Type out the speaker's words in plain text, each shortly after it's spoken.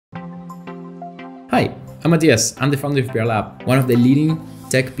Hi, I'm Matias. I'm the founder of PRLab, one of the leading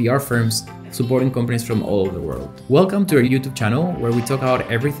tech PR firms supporting companies from all over the world. Welcome to our YouTube channel where we talk about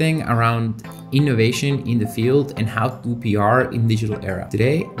everything around innovation in the field and how to do PR in digital era.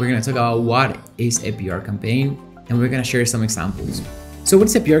 Today, we're going to talk about what is a PR campaign and we're going to share some examples. So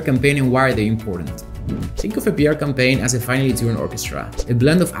what's a PR campaign and why are they important? Think of a PR campaign as a finely tuned orchestra, a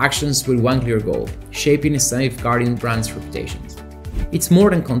blend of actions with one clear goal, shaping and safeguarding brands' reputations. It's more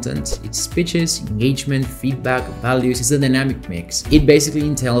than content, it's speeches, engagement, feedback, values, it's a dynamic mix. It basically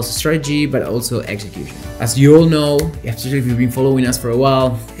entails strategy but also execution. As you all know, especially if you've been following us for a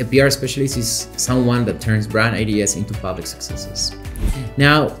while, a PR specialist is someone that turns brand ideas into public successes.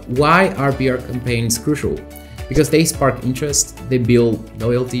 Now, why are PR campaigns crucial? Because they spark interest, they build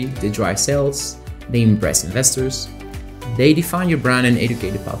loyalty, they drive sales, they impress investors, they define your brand and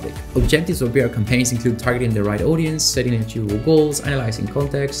educate the public. Objectives of PR campaigns include targeting the right audience, setting achievable goals, analyzing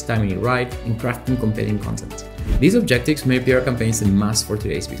context, timing it right, and crafting compelling content. These objectives make PR campaigns a must for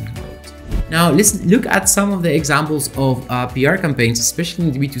today's business models. Now, let's look at some of the examples of PR campaigns, especially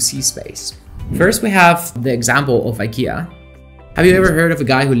in the B2C space. First, we have the example of Ikea. Have you ever heard of a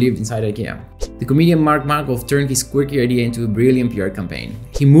guy who lived inside Ikea? The comedian Mark Markov turned his quirky idea into a brilliant PR campaign.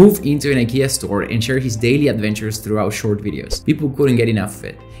 He moved into an Ikea store and shared his daily adventures throughout short videos. People couldn't get enough of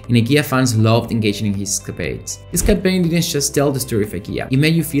it, and Ikea fans loved engaging in his escapades. This campaign didn't just tell the story of Ikea, it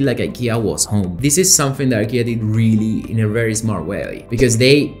made you feel like Ikea was home. This is something that Ikea did really in a very smart way, because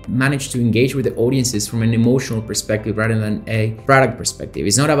they managed to engage with the audiences from an emotional perspective rather than a product perspective.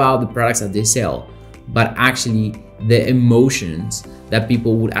 It's not about the products that they sell, but actually the emotions that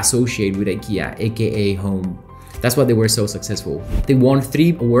people would associate with Ikea, aka home. That's why they were so successful. They won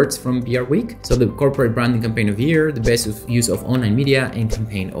 3 awards from PR Week. So the Corporate Branding Campaign of the Year, the Best Use of Online Media, and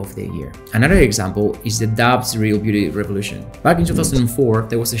Campaign of the Year. Another example is the Dove's Real Beauty Revolution. Back in 2004,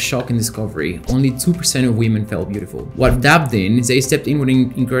 there was a shocking discovery. Only 2% of women felt beautiful. What Dove did is they stepped in with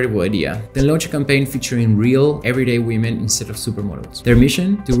an incredible idea. They launched a campaign featuring real, everyday women instead of supermodels. Their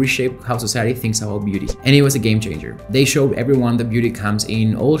mission? To reshape how society thinks about beauty. And it was a game changer. They showed everyone that beauty comes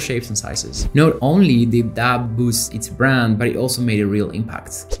in all shapes and sizes. Not only did Dove boost its brand, but it also made a real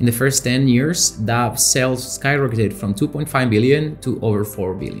impact. In the first 10 years, Dove's sales skyrocketed from 2.5 billion to over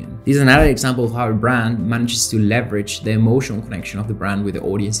 4 billion. This is another example of how a brand manages to leverage the emotional connection of the brand with the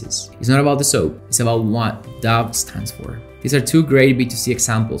audiences. It's not about the soap, it's about what Dove stands for. These are 2 great B2C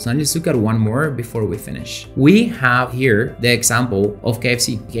examples. Now let's look at one more before we finish. We have here the example of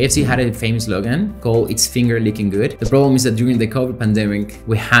KFC. KFC had a famous slogan called "It's finger licking good." The problem is that during the COVID pandemic,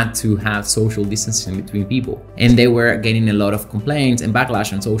 we had to have social distancing between people. And they were getting a lot of complaints and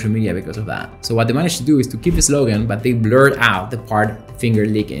backlash on social media because of that. So what they managed to do is to keep the slogan, but they blurred out the part finger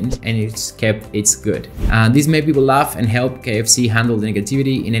licking and it's kept "It's good." This made people laugh and helped KFC handle the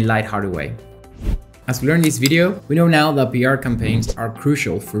negativity in a lighthearted way. As we learned in this video, we know now that PR campaigns are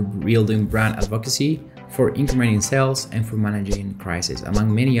crucial for building brand advocacy, for incrementing sales, and for managing crisis,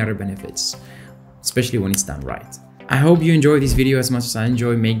 among many other benefits, especially when it's done right. I hope you enjoyed this video as much as I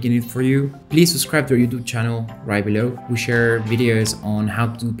enjoy making it for you. Please subscribe to our YouTube channel right below. We share videos on how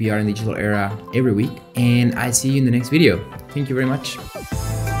to do PR in the digital era every week, and I'll see you in the next video. Thank you very much.